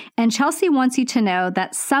RN. And Chelsea wants you to know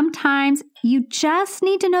that sometimes you just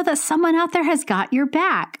need to know that someone out there has got your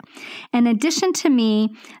back. In addition to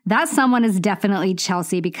me, that someone is definitely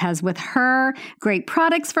Chelsea, because with her great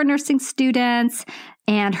products for nursing students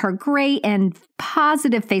and her great and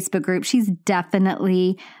positive Facebook group, she's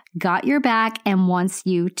definitely got your back and wants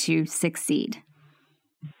you to succeed.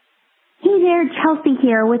 Hey there, Chelsea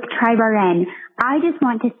here with Tribe RN. I just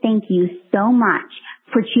want to thank you so much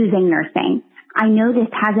for choosing nursing. I know this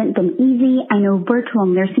hasn't been easy. I know virtual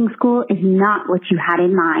nursing school is not what you had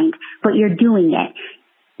in mind, but you're doing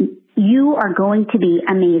it. You are going to be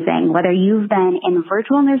amazing, whether you've been in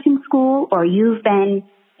virtual nursing school or you've been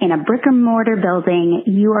in a brick and mortar building.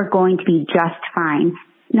 You are going to be just fine.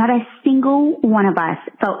 Not a single one of us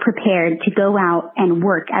felt prepared to go out and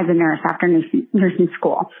work as a nurse after nursing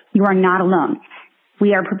school. You are not alone.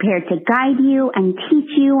 We are prepared to guide you and teach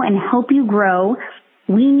you and help you grow.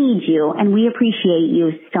 We need you, and we appreciate you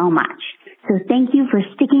so much. So thank you for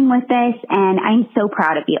sticking with this, and I'm so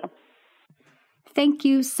proud of you. Thank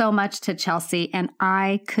you so much to Chelsea, and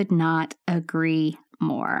I could not agree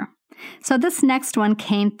more. So this next one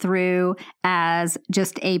came through as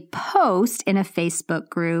just a post in a Facebook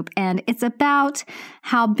group, and it's about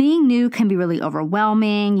how being new can be really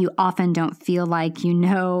overwhelming. You often don't feel like you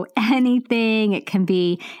know anything. It can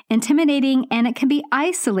be intimidating and it can be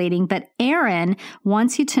isolating, but Erin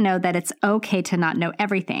wants you to know that it's okay to not know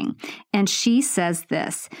everything. And she says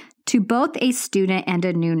this: to both a student and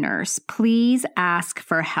a new nurse, please ask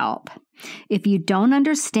for help. If you don't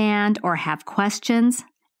understand or have questions,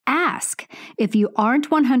 ask. If you aren't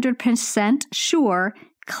 100% sure,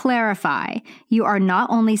 clarify. You are not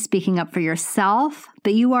only speaking up for yourself,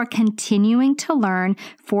 but you are continuing to learn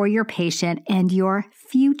for your patient and your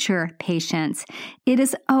future patients. It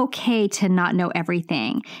is okay to not know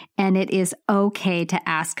everything, and it is okay to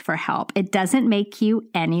ask for help. It doesn't make you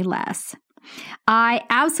any less. I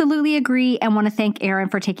absolutely agree and want to thank Erin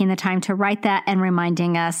for taking the time to write that and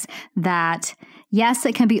reminding us that, yes,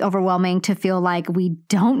 it can be overwhelming to feel like we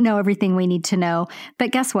don't know everything we need to know. But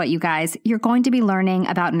guess what, you guys? You're going to be learning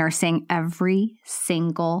about nursing every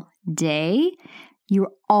single day.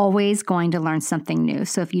 You're always going to learn something new.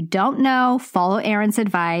 So if you don't know, follow Erin's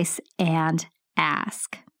advice and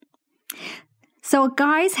ask. So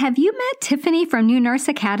guys, have you met Tiffany from New Nurse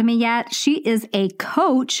Academy yet? She is a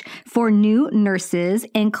coach for new nurses,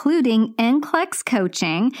 including NCLEX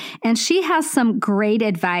coaching, and she has some great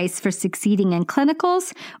advice for succeeding in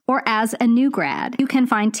clinicals or as a new grad. You can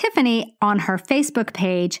find Tiffany on her Facebook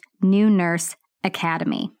page, New Nurse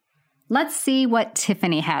Academy. Let's see what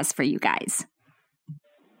Tiffany has for you guys.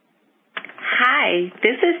 Hi,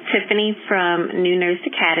 this is Tiffany from New Nurse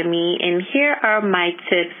Academy, and here are my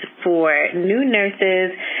tips for new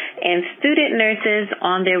nurses and student nurses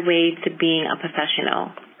on their way to being a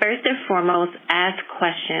professional. First and foremost, ask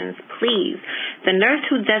questions, please. The nurse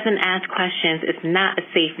who doesn't ask questions is not a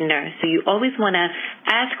safe nurse, so you always want to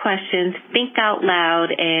ask questions, think out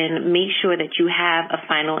loud, and make sure that you have a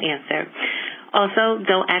final answer. Also,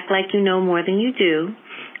 don't act like you know more than you do.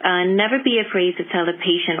 Never be afraid to tell a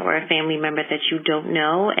patient or a family member that you don't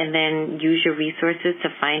know, and then use your resources to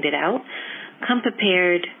find it out. Come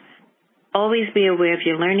prepared. Always be aware of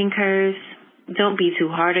your learning curves. Don't be too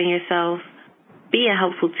hard on yourself. Be a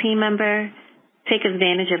helpful team member. Take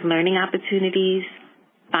advantage of learning opportunities.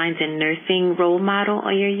 Find a nursing role model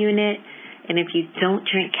on your unit. And if you don't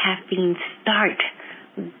drink caffeine, start.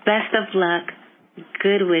 Best of luck.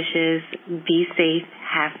 Good wishes. Be safe.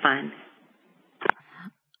 Have fun.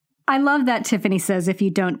 I love that Tiffany says, if you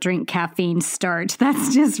don't drink caffeine, start.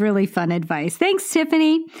 That's just really fun advice. Thanks,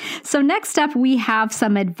 Tiffany. So next up, we have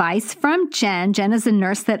some advice from Jen. Jen is a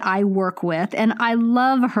nurse that I work with, and I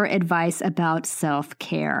love her advice about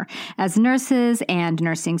self-care. As nurses and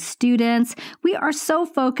nursing students, we are so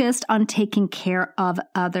focused on taking care of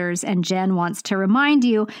others, and Jen wants to remind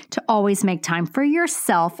you to always make time for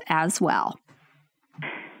yourself as well.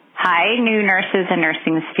 Hi, new nurses and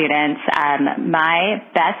nursing students. My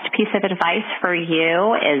best piece of advice for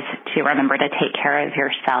you is to remember to take care of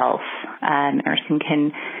yourself. Nursing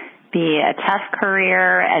can be a tough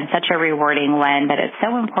career and such a rewarding one, but it's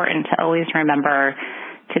so important to always remember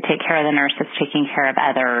to take care of the nurses taking care of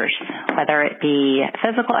others, whether it be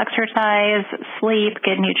physical exercise, sleep,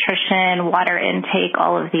 good nutrition, water intake,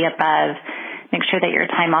 all of the above. Make sure that your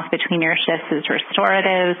time off between your shifts is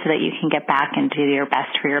restorative so that you can get back and do your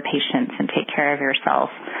best for your patients and take care of yourself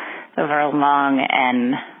over a long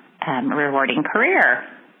and rewarding career.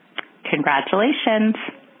 Congratulations.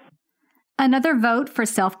 Another vote for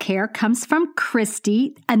self-care comes from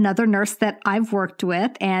Christy, another nurse that I've worked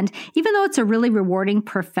with. And even though it's a really rewarding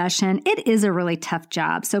profession, it is a really tough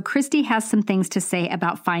job. So Christy has some things to say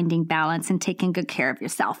about finding balance and taking good care of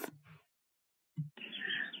yourself.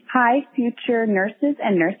 Hi, future nurses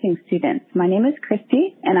and nursing students. My name is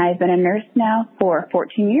Christy, and I've been a nurse now for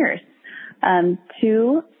 14 years,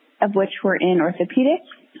 2 of which were in orthopedics,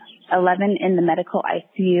 11 in the medical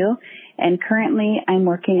ICU, and currently I'm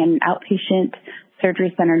working in an outpatient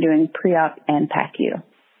surgery center doing pre-op and PACU.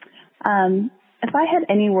 If I had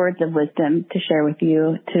any words of wisdom to share with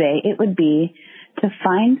you today, it would be to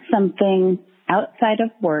find something outside of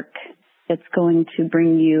work that's going to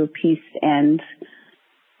bring you peace and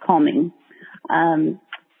calming.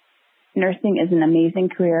 Nursing is an amazing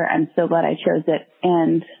career. I'm so glad I chose it.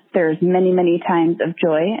 And there's many, many times of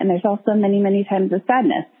joy, and there's also many, many times of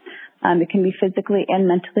sadness. It can be physically and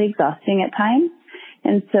mentally exhausting at times.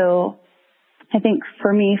 And so I think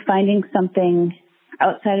for me, finding something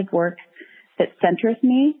outside of work that centers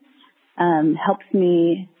me helps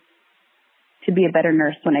me to be a better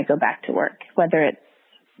nurse when I go back to work, whether it's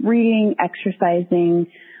reading, exercising,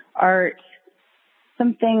 art,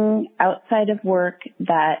 something outside of work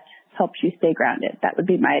that helps you stay grounded. That would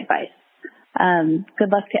be my advice. Good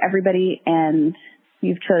luck to everybody, and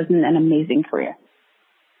you've chosen an amazing career.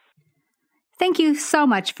 Thank you so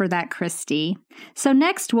much for that, Christy. So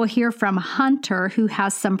next we'll hear from Hunter, who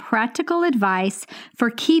has some practical advice for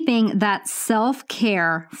keeping that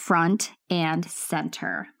self-care front and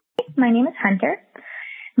center. My name is Hunter.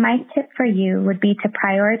 My tip for you would be to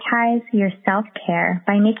prioritize your self-care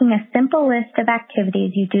by making a simple list of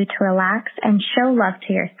activities you do to relax and show love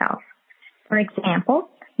to yourself. For example,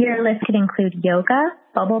 your list could include yoga,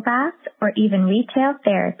 bubble baths, or even retail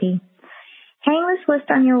therapy. Hang this list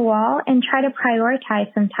on your wall and try to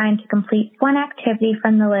prioritize some time to complete one activity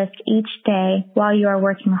from the list each day while you are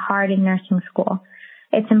working hard in nursing school.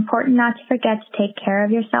 It's important not to forget to take care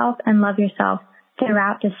of yourself and love yourself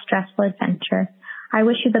throughout this stressful adventure. I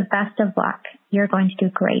wish you the best of luck. You're going to do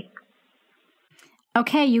great.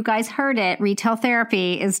 Okay, you guys heard it. Retail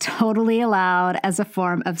therapy is totally allowed as a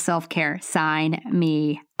form of self-care. Sign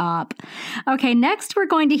me up. Okay, next we're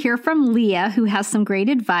going to hear from Leah, who has some great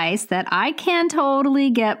advice that I can totally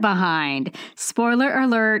get behind. Spoiler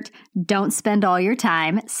alert, don't spend all your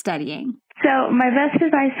time studying. So my best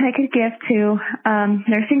advice I could give to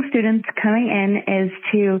nursing students coming in is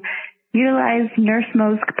to utilize Nurse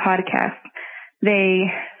Mo's podcast. They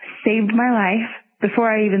saved my life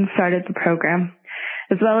before I even started the program,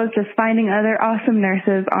 as well as just finding other awesome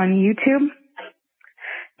nurses on YouTube,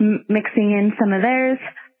 mixing in some of theirs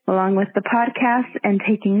along with the podcast and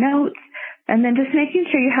taking notes, and then just making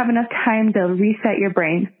sure you have enough time to reset your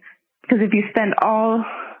brain. Because if you spend all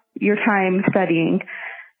your time studying,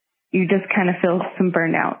 you just kind of feel some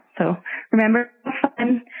burnout. So remember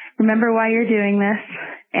fun, remember why you're doing this,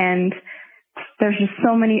 and there's just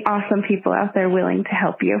so many awesome people out there willing to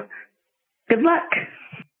help you. Good luck.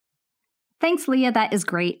 Thanks, Leah. That is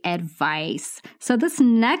great advice. So this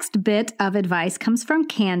next bit of advice comes from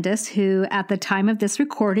Candace, who at the time of this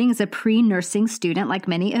recording is a pre-nursing student like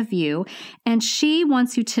many of you, and she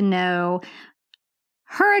wants you to know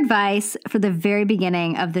her advice for the very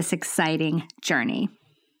beginning of this exciting journey.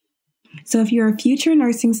 So if you're a future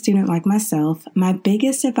nursing student like myself, my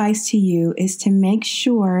biggest advice to you is to make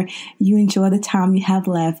sure you enjoy the time you have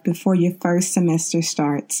left before your first semester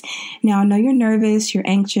starts. Now, I know you're nervous, you're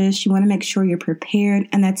anxious, you want to make sure you're prepared,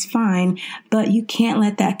 and that's fine, but you can't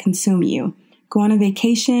let that consume you. Go on a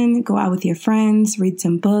vacation, go out with your friends, read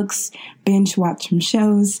some books, binge watch some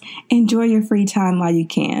shows, enjoy your free time while you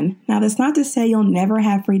can. Now, that's not to say you'll never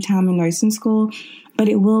have free time in nursing school, but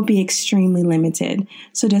it will be extremely limited.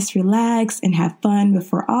 So just relax and have fun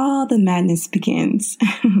before all the madness begins.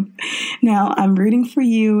 Now, I'm rooting for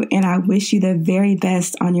you and I wish you the very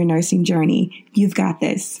best on your nursing journey. You've got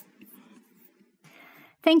this.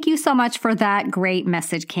 Thank you so much for that great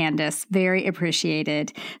message, Candace. Very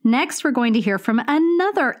appreciated. Next, we're going to hear from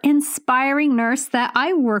another inspiring nurse that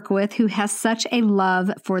I work with who has such a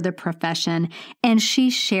love for the profession, and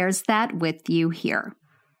she shares that with you here.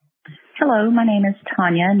 Hello, my name is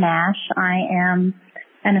Tanya Nash. I am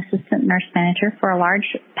an assistant nurse manager for a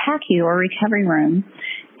large PACU or recovery room,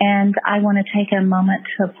 and I want to take a moment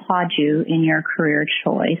to applaud you in your career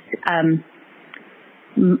choice.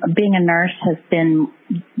 Being a nurse has been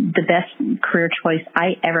the best career choice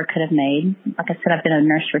I ever could have made. Like I said, I've been a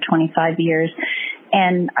nurse for 25 years,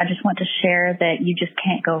 and I just want to share that you just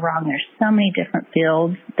can't go wrong. There's so many different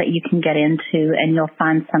fields that you can get into, and you'll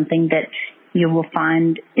find something that you will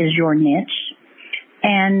find is your niche.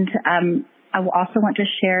 And I will also want to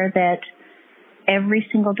share that every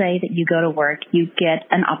single day that you go to work, you get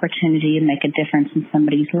an opportunity to make a difference in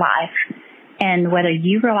somebody's life. And whether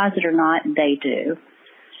you realize it or not, they do.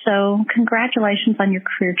 So congratulations on your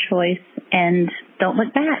career choice, and don't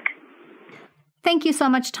look back. Thank you so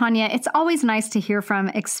much, Tanya. It's always nice to hear from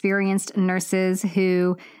experienced nurses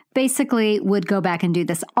who basically would go back and do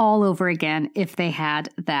this all over again if they had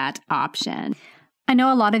that option. I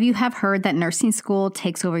know a lot of you have heard that nursing school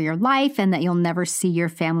takes over your life and that you'll never see your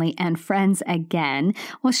family and friends again.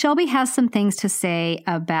 Well, Shelby has some things to say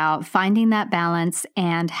about finding that balance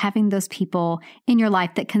and having those people in your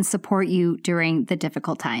life that can support you during the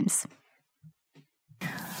difficult times.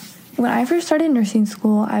 When I first started nursing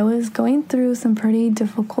school, I was going through some pretty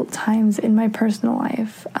difficult times in my personal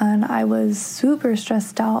life, and I was super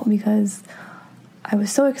stressed out because I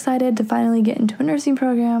was so excited to finally get into a nursing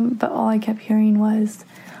program, but all I kept hearing was,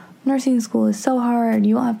 nursing school is so hard,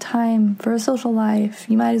 you won't have time for a social life,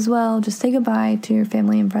 you might as well just say goodbye to your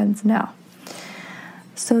family and friends now.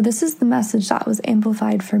 So this is the message that was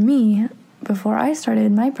amplified for me before I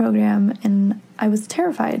started my program, and I was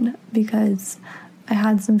terrified because I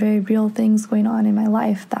had some very real things going on in my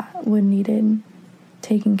life that would needed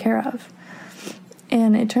taken care of.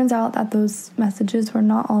 And it turns out that those messages were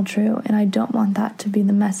not all true, and I don't want that to be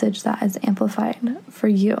the message that is amplified for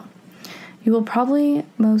you. You will probably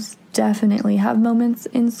most definitely have moments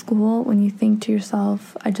in school when you think to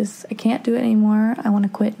yourself, I can't do it anymore. I want to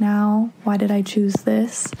quit now. Why did I choose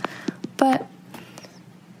this? But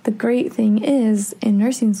the great thing is, in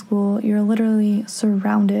nursing school, you're literally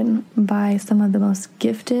surrounded by some of the most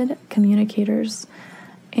gifted communicators,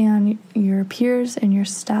 and your peers and your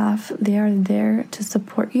staff, they are there to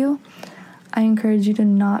support you. I encourage you to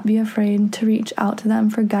not be afraid to reach out to them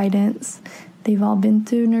for guidance. They've all been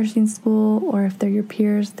through nursing school, or if they're your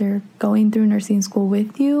peers, they're going through nursing school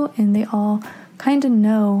with you, and they all kind of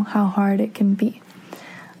know how hard it can be.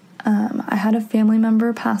 I had a family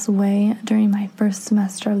member pass away during my first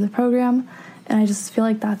semester of the program, and I just feel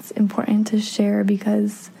like that's important to share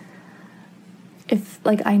because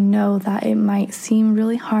I know that it might seem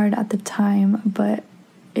really hard at the time, but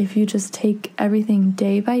if you just take everything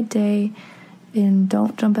day by day and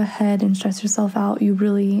don't jump ahead and stress yourself out, you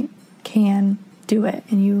really can do it,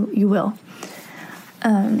 and you will.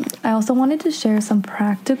 I also wanted to share some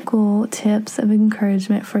practical tips of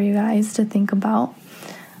encouragement for you guys to think about.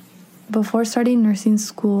 Before starting nursing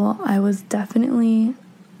school, I was definitely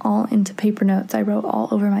all into paper notes. I wrote all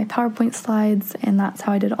over my PowerPoint slides, and that's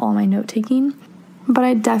how I did all my note-taking. But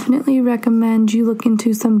I definitely recommend you look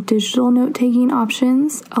into some digital note-taking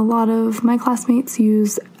options. A lot of my classmates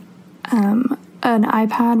use an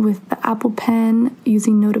iPad with the Apple Pen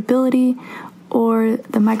using Notability, or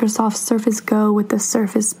the Microsoft Surface Go with the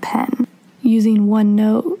Surface Pen using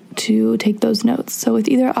OneNote to take those notes. So with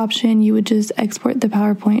either option, you would just export the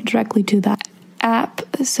PowerPoint directly to that app,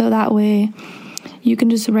 so that way you can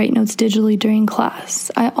just write notes digitally during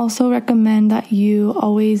class. I also recommend that you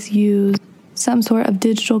always use some sort of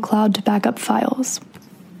digital cloud to back up files.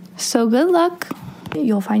 So good luck.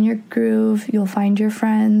 You'll find your groove, you'll find your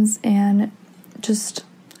friends, and just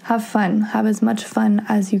have fun. Have as much fun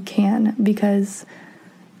as you can, because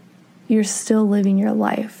you're still living your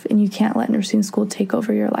life, and you can't let nursing school take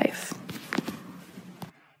over your life.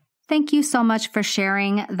 Thank you so much for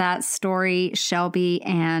sharing that story, Shelby,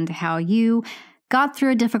 and how you got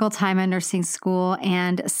through a difficult time in nursing school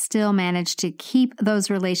and still managed to keep those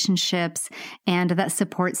relationships and that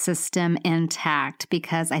support system intact,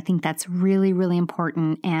 because I think that's really, really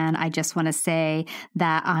important. And I just want to say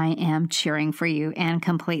that I am cheering for you and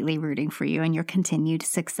completely rooting for you and your continued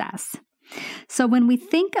success. So when we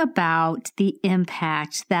think about the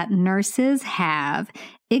impact that nurses have,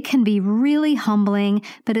 it can be really humbling,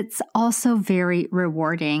 but it's also very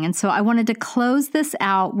rewarding. And so I wanted to close this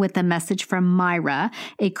out with a message from Myra,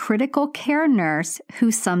 a critical care nurse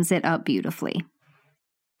who sums it up beautifully.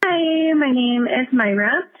 Hi, my name is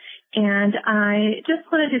Myra, and I just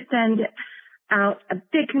wanted to send out a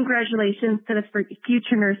big congratulations to the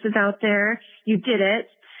future nurses out there. You did it.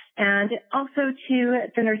 And also to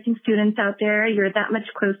the nursing students out there, you're that much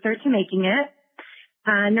closer to making it.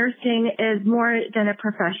 Nursing is more than a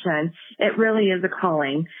profession. It really is a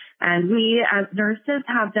calling. And we as nurses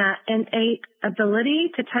have that innate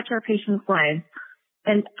ability to touch our patients' lives.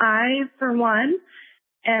 And I, for one,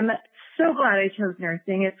 am so glad I chose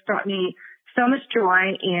nursing. It's brought me so much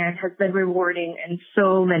joy and has been rewarding in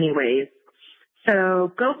so many ways.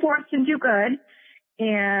 So go forth and do good.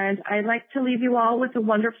 And I'd like to leave you all with a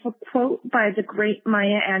wonderful quote by the great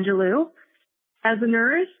Maya Angelou. As a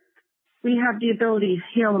nurse, we have the ability to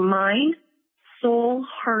heal the mind, soul,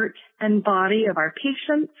 heart, and body of our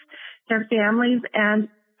patients, their families, and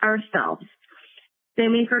ourselves. They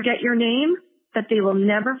may forget your name, but they will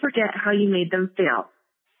never forget how you made them feel.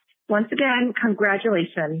 Once again,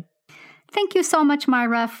 congratulations. Thank you so much,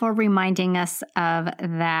 Myra, for reminding us of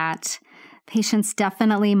that. Patients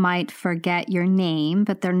definitely might forget your name,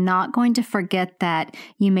 but they're not going to forget that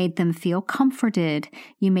you made them feel comforted,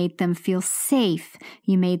 you made them feel safe,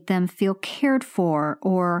 you made them feel cared for,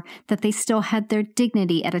 or that they still had their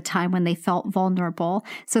dignity at a time when they felt vulnerable.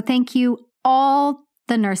 So thank you all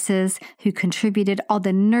the nurses who contributed, all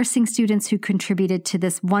the nursing students who contributed to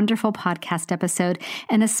this wonderful podcast episode,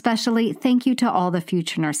 and especially thank you to all the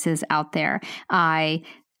future nurses out there. I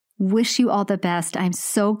wish you all the best. I'm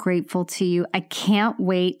so grateful to you. I can't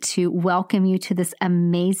wait to welcome you to this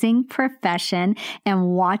amazing profession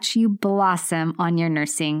and watch you blossom on your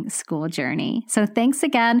nursing school journey. So thanks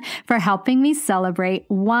again for helping me celebrate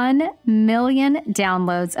 1 million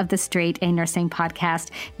downloads of the Straight A Nursing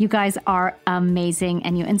podcast. You guys are amazing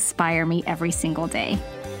and you inspire me every single day.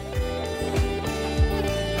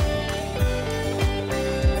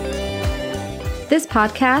 This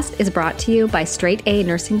podcast is brought to you by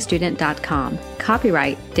StraightANursingStudent.com.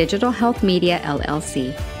 Copyright Digital Health Media,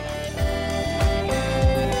 LLC.